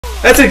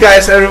That's it,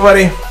 guys,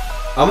 everybody.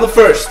 I'm the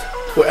first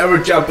to ever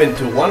jump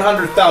into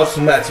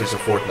 100,000 matches of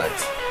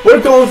Fortnite.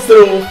 We're going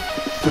through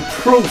to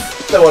prove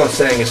that what I'm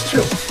saying is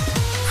true.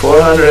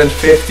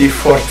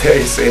 454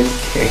 days in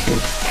game.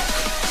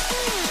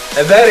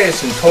 And that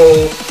is in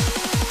total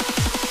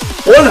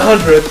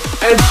 100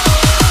 and...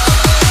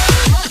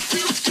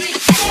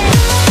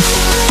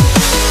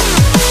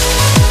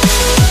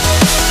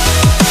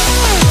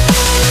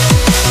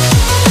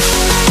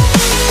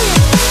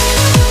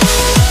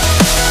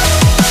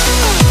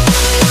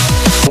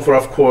 For,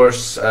 of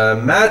course,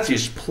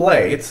 matches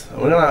played.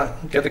 We're gonna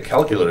get the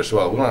calculator as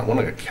well. We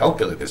want to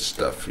calculate this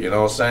stuff, you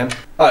know what I'm saying?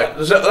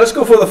 Alright, so let's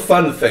go for the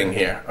fun thing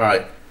here.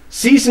 Alright,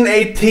 Season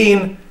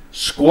 18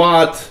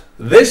 squad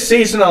this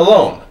season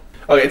alone.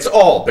 Okay, it's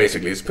all,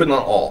 basically. It's putting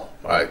on all.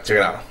 Alright, check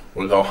it out.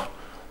 We'll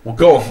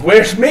go.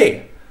 Where's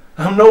me?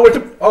 I'm nowhere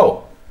to...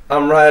 Oh,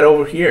 I'm right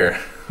over here.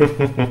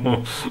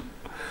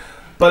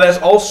 But there's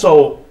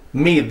also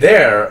me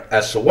there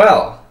as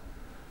well.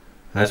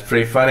 That's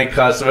pretty funny,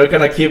 cause we're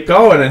gonna keep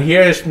going, and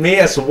here's me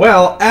as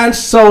well, and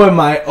so am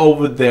I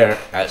over there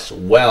as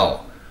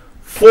well.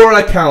 4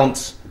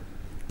 accounts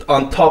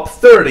on top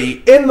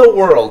 30 in the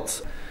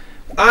world.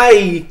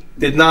 I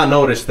did not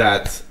notice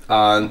that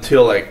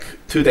until like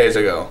 2 days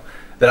ago,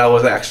 that I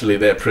was actually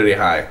there pretty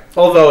high.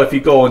 Although if you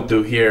go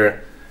into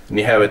here and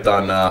you have it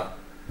on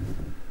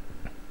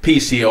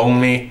PC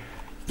only, you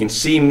can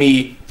see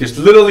me just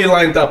literally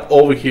lined up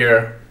over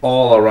here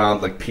all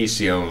around like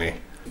PC only.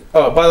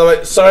 Oh, by the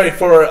way, sorry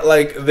for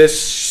like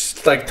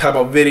this like type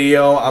of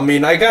video. I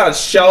mean, I gotta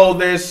show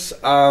this.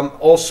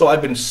 Also,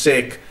 I've been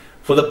sick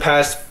for the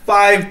past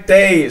 5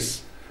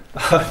 days.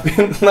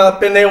 I've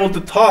not been able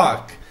to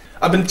talk.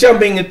 I've been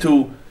jumping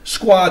into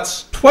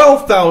squads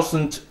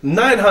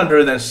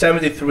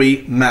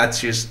 12,973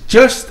 matches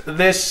just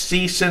this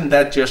season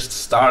that just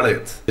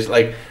started. It's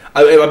like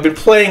I've been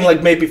playing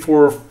like maybe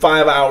for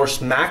 5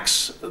 hours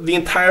max the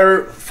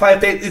entire 5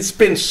 days. It's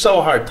been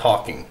so hard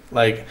talking.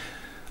 Like,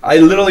 I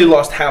literally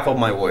lost half of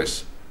my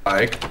voice.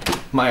 Like,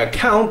 my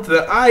account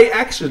that I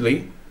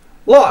actually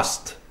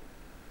lost.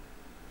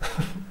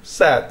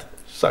 Sad.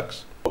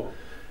 Sucks.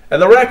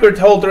 And the record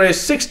holder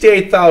is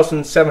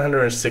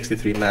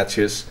 68,763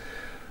 matches.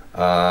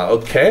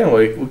 Okay,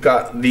 we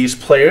got these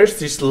players,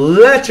 these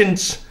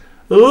legends.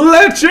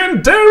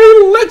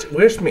 Legendary legend.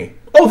 Where's me?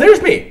 Oh,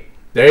 there's me.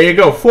 There you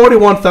go.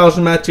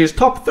 41,000 matches,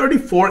 top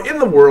 34 in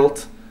the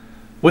world.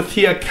 With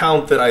the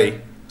account that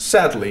I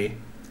sadly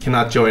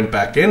cannot join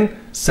back in,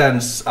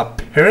 since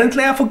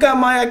apparently I forgot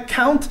my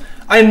account.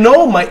 I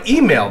know my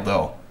email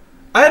though,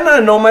 and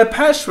I know my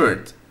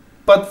password,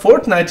 but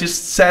Fortnite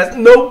just says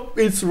nope,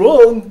 it's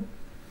wrong,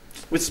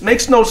 which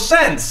makes no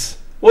sense.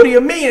 What do you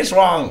mean it's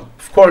wrong?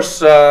 Of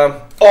course,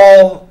 all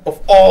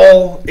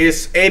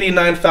is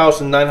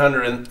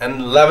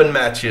 89,911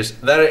 matches.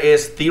 That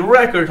is the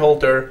record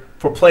holder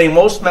for playing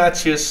most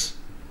matches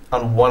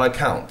on one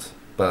account.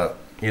 But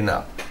you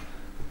know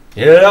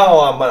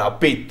I'm gonna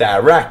beat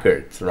that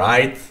record,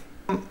 right?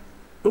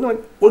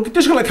 We're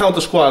just gonna count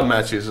the squad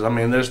matches. I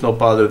mean, there's no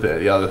bother there.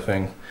 The other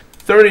thing,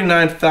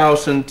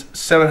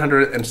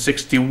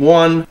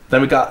 39,761.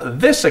 Then we got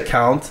this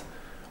account,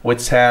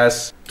 which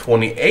has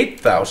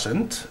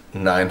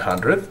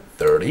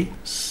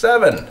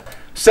 28,937.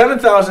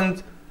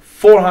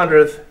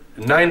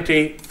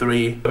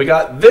 7,493. We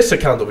got this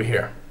account over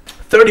here,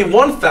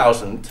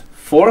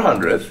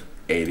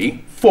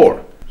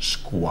 31,484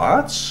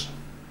 squads.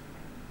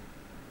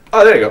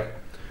 Oh, there you go.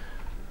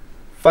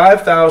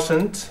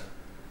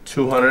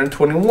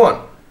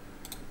 5,221.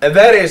 And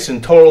that is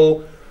in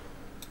total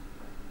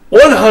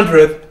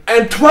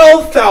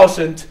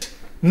 112,000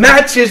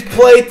 matches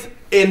played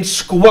in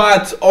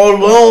squads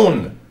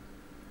alone.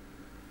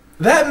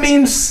 That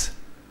means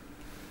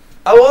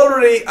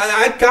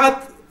I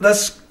got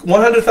this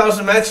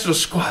 100,000 matches of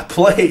squad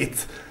played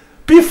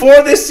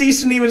before this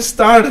season even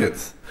started.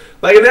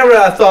 Like, I never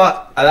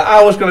thought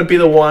I was going to be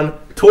the one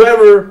to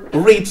ever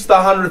reach the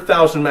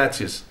 100,000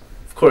 matches.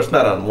 Of course,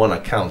 not on one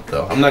account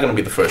though. I'm not going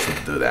to be the first one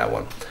to do that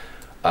one.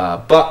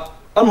 But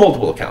on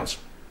multiple accounts.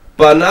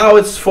 But now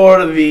it's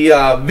for the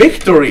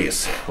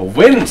victories,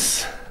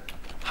 wins.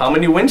 How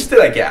many wins did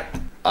I get?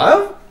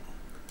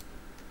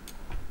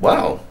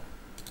 Wow.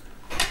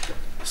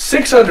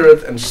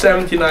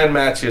 679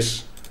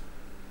 matches.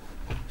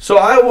 So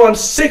I won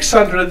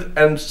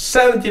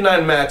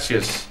 679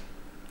 matches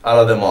out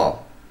of them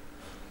all.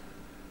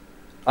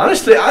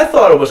 Honestly, I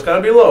thought it was gonna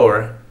be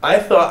lower. I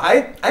thought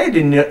I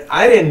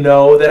didn't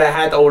know that I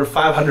had over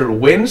 500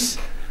 wins.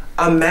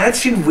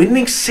 Imagine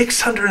winning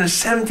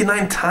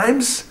 679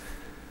 times.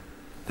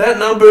 That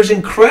number is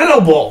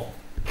incredible.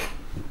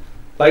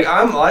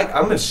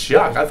 I'm in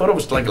shock. I thought it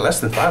was like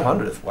less than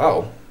 500.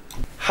 Wow.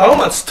 How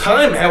much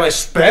time have I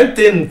spent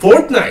in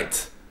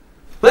Fortnite?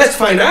 Let's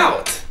find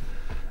out.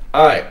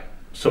 All right.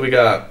 So we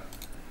got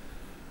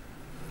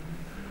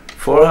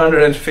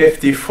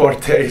 454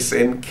 days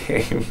in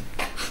game.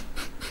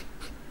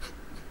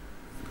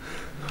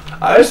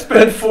 I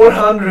spent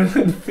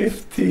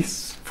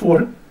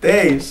 454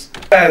 days.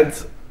 And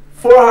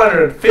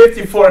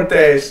 454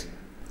 days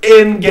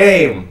in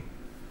game.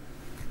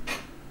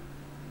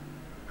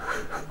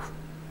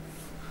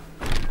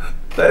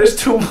 That is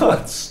too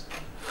much.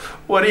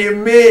 What do you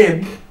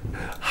mean?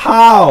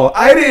 How?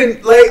 I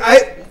didn't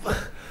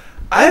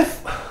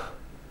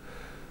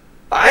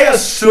I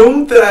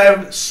assumed that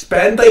I've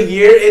spent a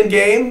year in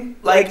game,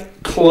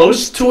 like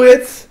close to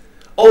it.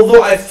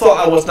 Although I thought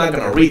I was not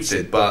gonna reach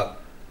it,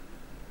 but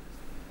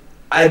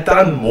I've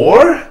done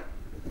more?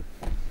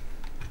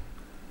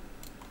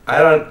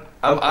 I'm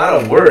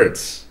out of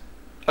words.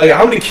 Like,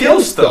 how many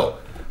kills though?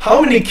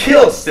 How many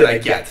kills did I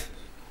get?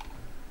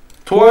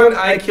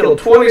 I killed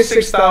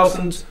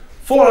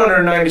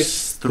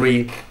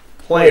 26,493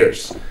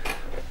 players.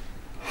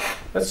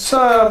 That's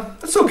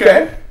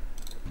okay.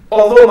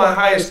 Although my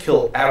highest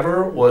kill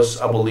ever was,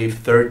 I believe,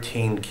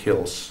 13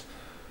 kills.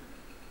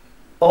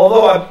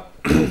 Although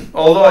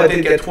I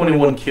did get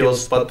 21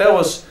 kills, but that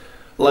was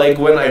like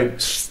when I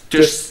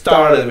just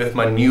started with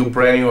my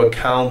brand new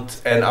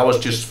account, and I was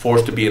just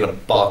forced to be in a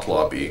bot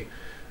lobby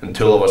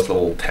until I was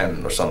level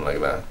 10 or something like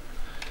that.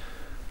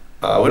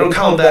 We don't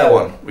count that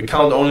one. We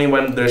count only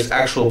when there's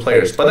actual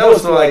players. But that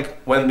was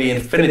like when the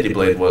Infinity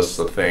Blade was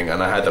the thing,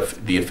 and I had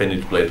the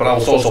Infinity Blade. But I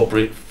was also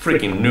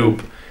freaking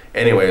noob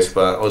anyways,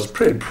 but I was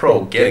pretty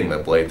pro getting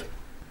that blade.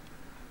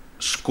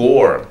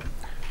 Score.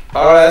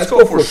 Alright, let's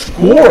go for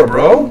score,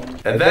 bro.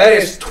 And that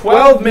is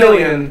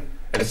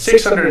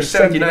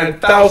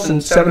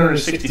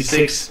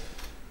 12,679,766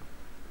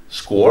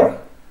 score.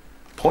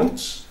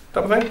 Points,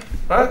 type of thing.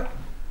 Alright?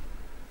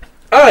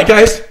 Alright,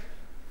 guys.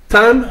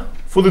 Time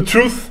for the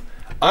truth.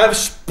 I've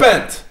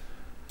spent,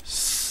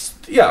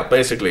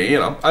 basically,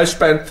 I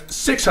spent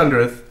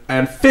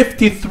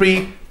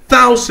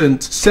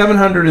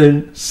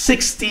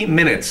 653,760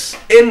 minutes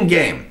in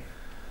game.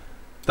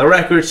 The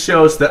record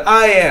shows that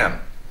I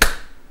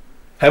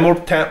have more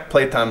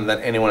playtime than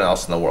anyone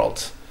else in the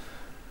world.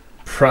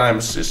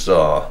 Primes is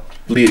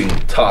leading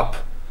top,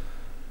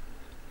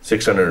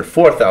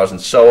 604,000.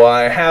 So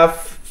I have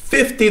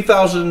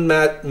 50,000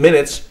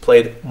 minutes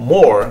played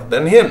more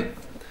than him.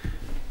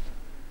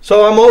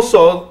 So I'm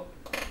also,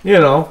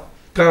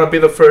 gonna be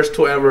the first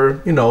to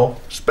ever,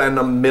 spend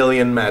a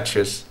million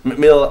matches,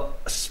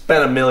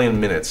 spend a million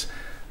minutes.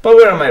 But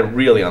where am I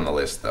really on the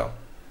list, though?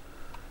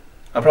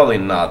 I'm probably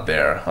not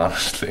there,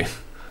 honestly.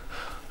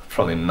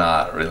 Probably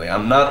not really.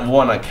 I'm not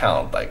one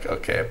account, like,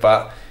 okay.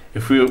 But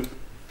if we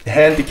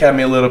handicap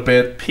me a little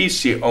bit,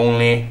 PC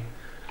only,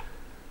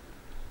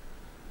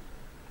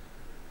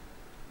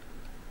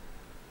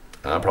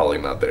 I'm probably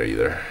not there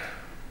either.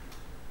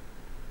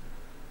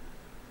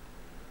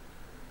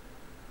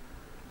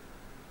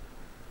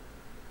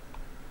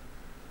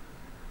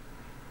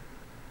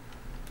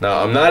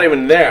 No, I'm not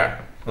even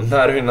there. I'm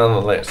not even on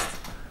the list.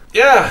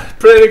 Yeah,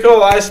 pretty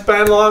cool. I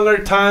spend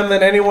longer time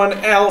than anyone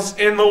else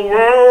in the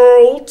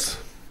world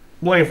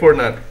playing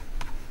Fortnite.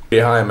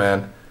 Pretty high,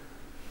 man.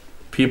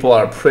 People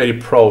are pretty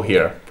pro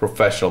here.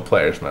 Professional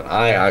players, man.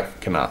 I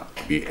cannot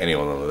be any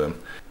one of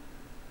them.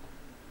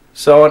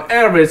 So on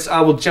average,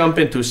 I will jump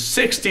into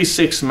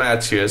 66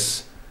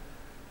 matches,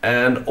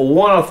 and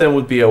one of them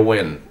would be a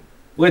win.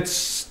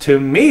 Which, to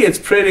me, it's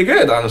pretty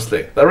good,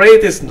 honestly. The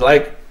rate is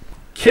like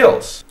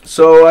kills.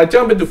 So I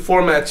jump into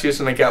 4 matches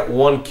and I got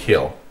 1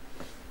 kill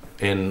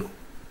in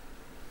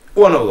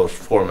one of those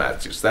 4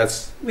 matches.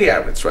 That's the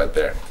average right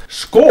there.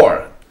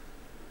 Score.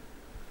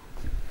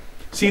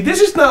 See,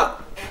 this is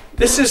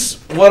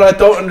what I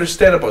don't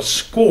understand about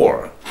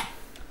score.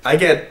 I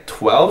get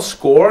 12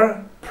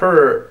 score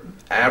per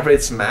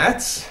average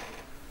match.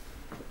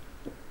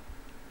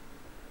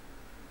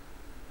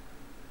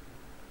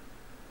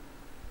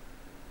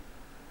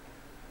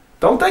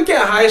 Don't I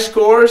get high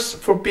scores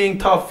for being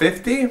top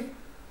 50?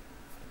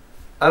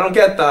 I don't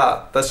get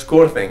the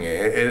score thing.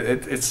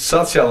 It's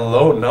such a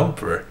low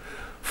number.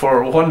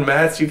 For one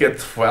match you get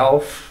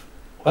 12.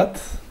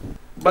 What?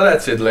 But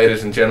that's it,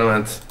 ladies and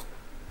gentlemen.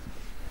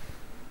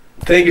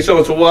 Thank you so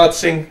much for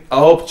watching. I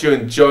hope you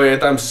enjoy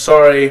it. I'm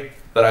sorry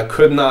that I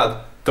could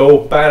not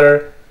do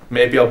better.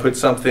 Maybe I'll put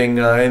something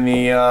in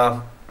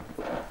the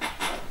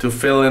to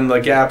fill in the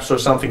gaps or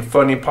something,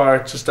 funny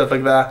parts or stuff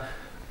like that.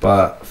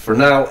 But for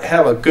now,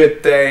 have a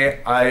good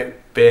day. I've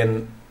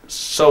been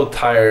so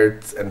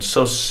tired and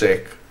so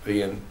sick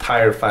the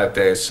entire 5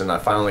 days, and I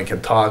finally can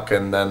talk,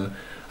 and then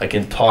I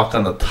can talk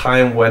on the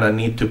time when I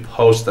need to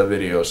post a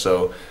video.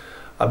 So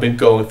I've been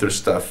going through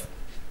stuff.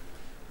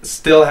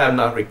 Still have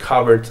not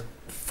recovered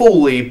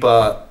fully,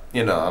 but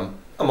I'm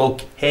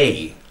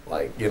okay.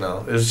 Like,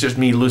 it's just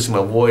me losing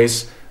my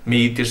voice,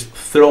 me just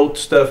throat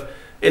stuff.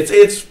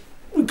 It's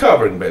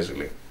recovering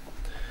basically.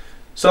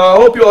 So I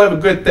hope you all have a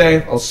good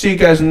day. I'll see you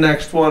guys in the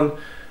next one.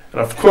 And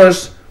of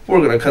course, we're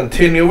going to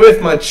continue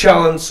with my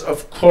challenge,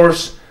 of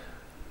course,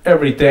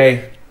 every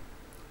day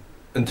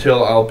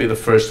until I'll be the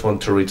first one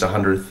to reach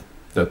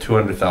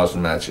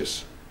 200,000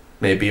 matches.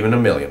 Maybe even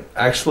 1 million.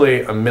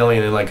 Actually, 1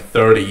 million in like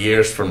 30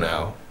 years from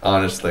now,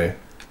 honestly.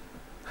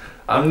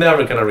 I'm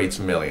never going to reach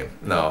 1 million.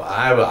 No,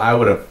 I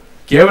would have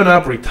given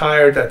up,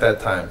 retired at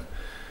that time.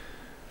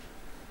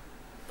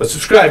 But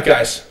subscribe,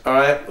 guys,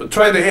 alright? We're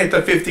trying to hit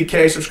the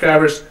 50K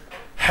subscribers.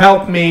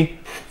 Help me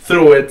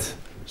through it.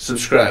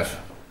 Subscribe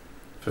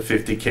for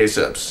 50k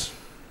subs.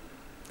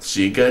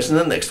 See you guys in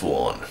the next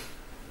one.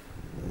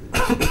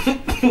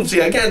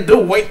 See, I can't do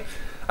wait.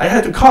 I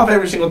had to cough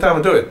every single time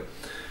I do it.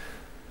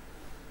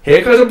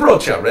 Here goes a bro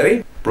chop.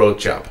 Ready? Bro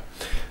chop.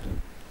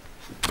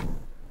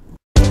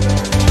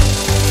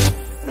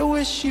 I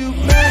wish you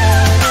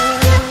bad.